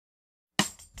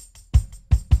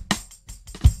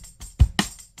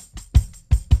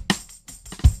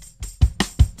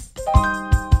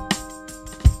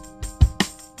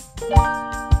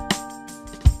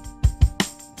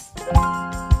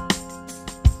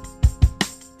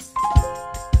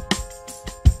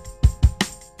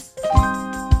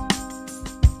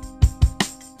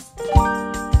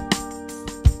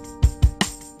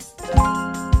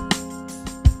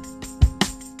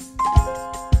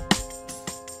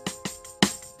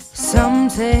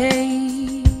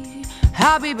say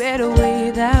I'll be better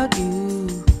without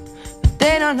you, but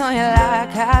they don't know you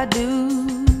like I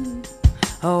do.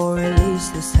 Or at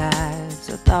least the sides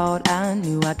I thought I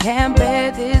knew. I can't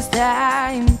bear this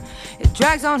time. It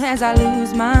drags on as I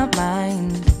lose my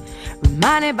mind,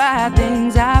 reminded by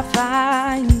things I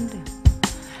find,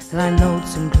 like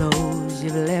notes and clothes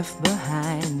you've left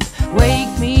behind.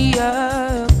 Wake me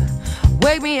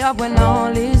up when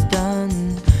all is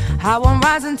done. I won't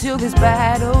rise until this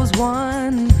battle's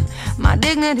won. My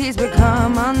dignity's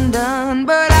become undone,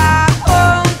 but I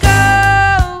won't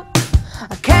go.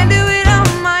 I can't do it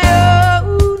on my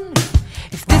own.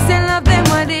 If this ain't love, then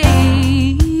what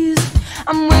is?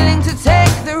 I'm willing to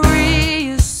take the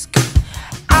risk.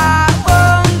 I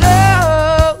won't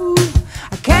go.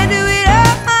 I can't do it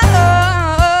on my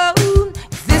own.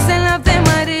 If this ain't love, then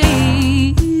what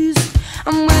is?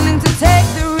 I'm willing to take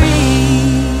the risk.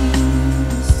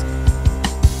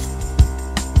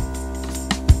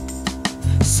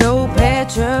 So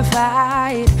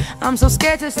petrified, I'm so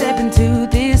scared to step into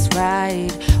this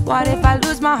ride. What if I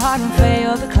lose my heart and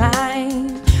fail the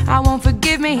climb? I won't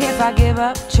forgive me if I give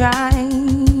up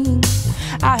trying.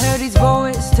 I heard his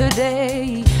voice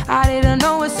today, I didn't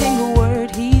know a single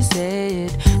word he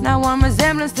said. Now one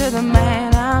resemblance to the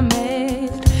man I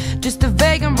met, just a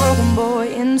vague and broken boy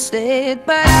instead.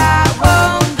 But I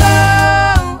won't go.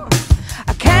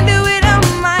 I can't do it on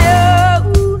my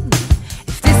own.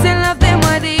 If this ain't love, then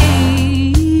what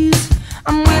is?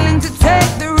 I'm willing to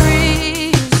take the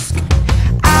risk.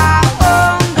 I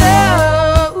won't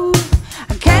go.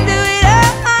 I can't do it on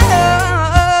my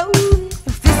own.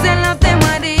 If this ain't love, then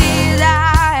what is?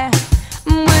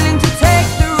 I'm willing to take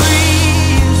the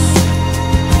risk.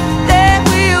 There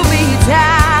will be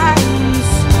times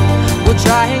we'll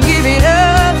try and give it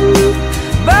up,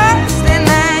 bursting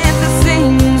at the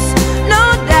seams, no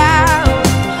doubt.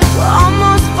 We'll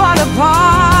almost fall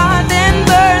apart and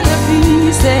burn the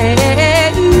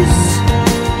pieces.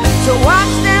 So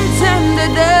watch them turn to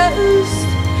dust,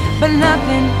 but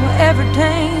nothing will ever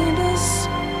taint us.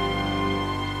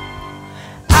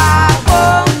 I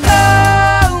won't go.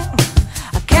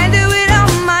 I can't do it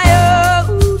on my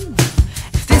own.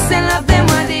 If this ain't love, then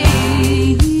what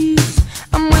is?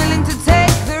 I'm willing to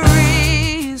take the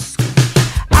risk.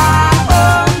 I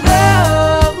won't go.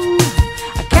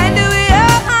 I can't do it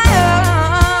on my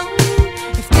own.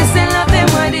 If this ain't love, then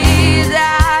what is?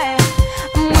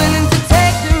 I'm willing to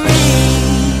take the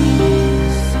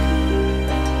risk.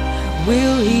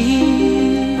 Will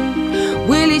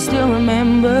he still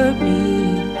remember me?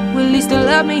 Will he still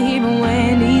love me even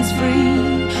when he's free?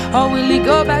 Or will he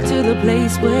go back to the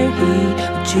place where he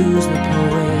would choose the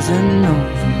poison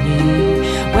over me?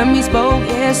 When we spoke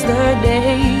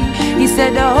yesterday, he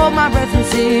said to hold my breath and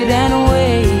sit and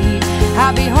wait.